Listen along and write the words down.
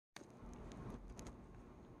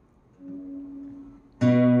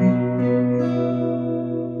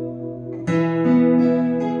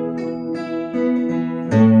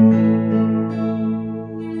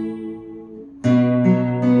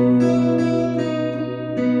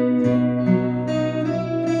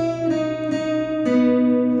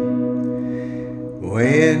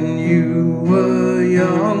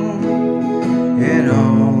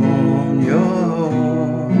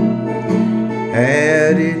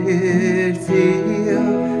did it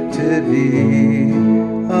feel to be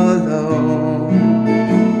alone?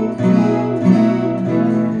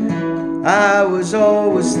 I was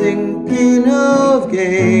always thinking of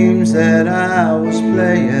games that I was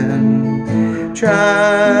playing,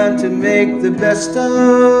 trying to make the best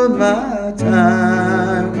of my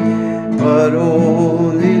time. But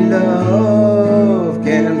only love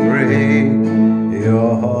can break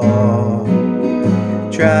your heart.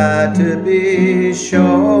 Tried to be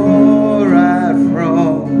sure right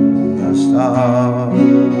from the start.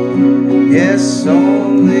 Yes,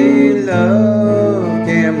 only love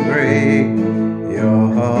can break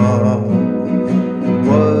your heart.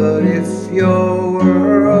 What if your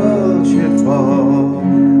world should fall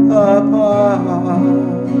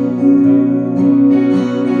apart?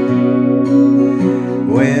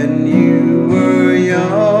 When you were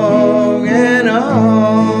young and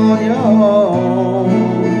on your own,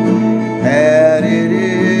 how did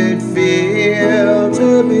it feel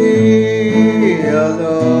to be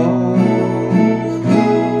alone?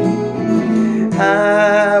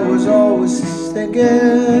 I was always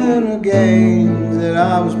thinking of games that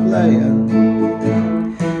I was playing,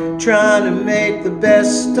 trying to make the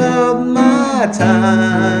best of my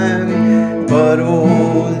time. But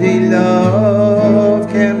only love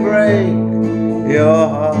can break your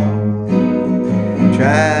heart.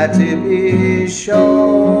 Try to be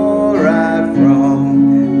sure right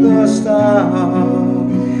from the start.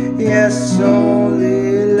 Yes,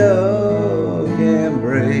 only love can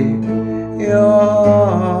break your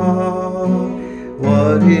heart.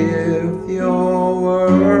 What if your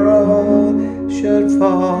world should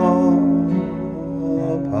fall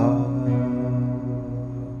apart?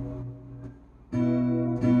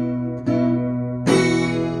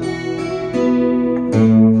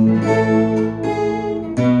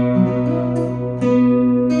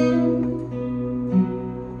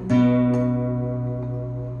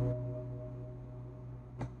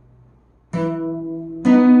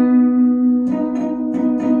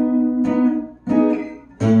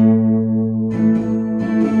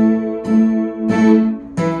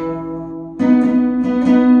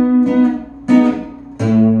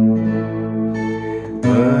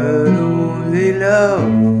 But only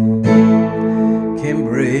love can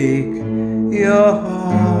break your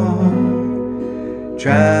heart.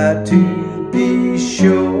 Try to be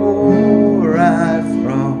sure right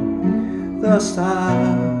from the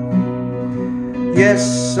start.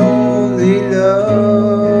 Yes, only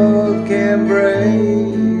love can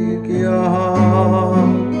break your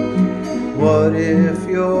heart. What if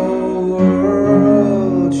your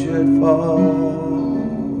world should fall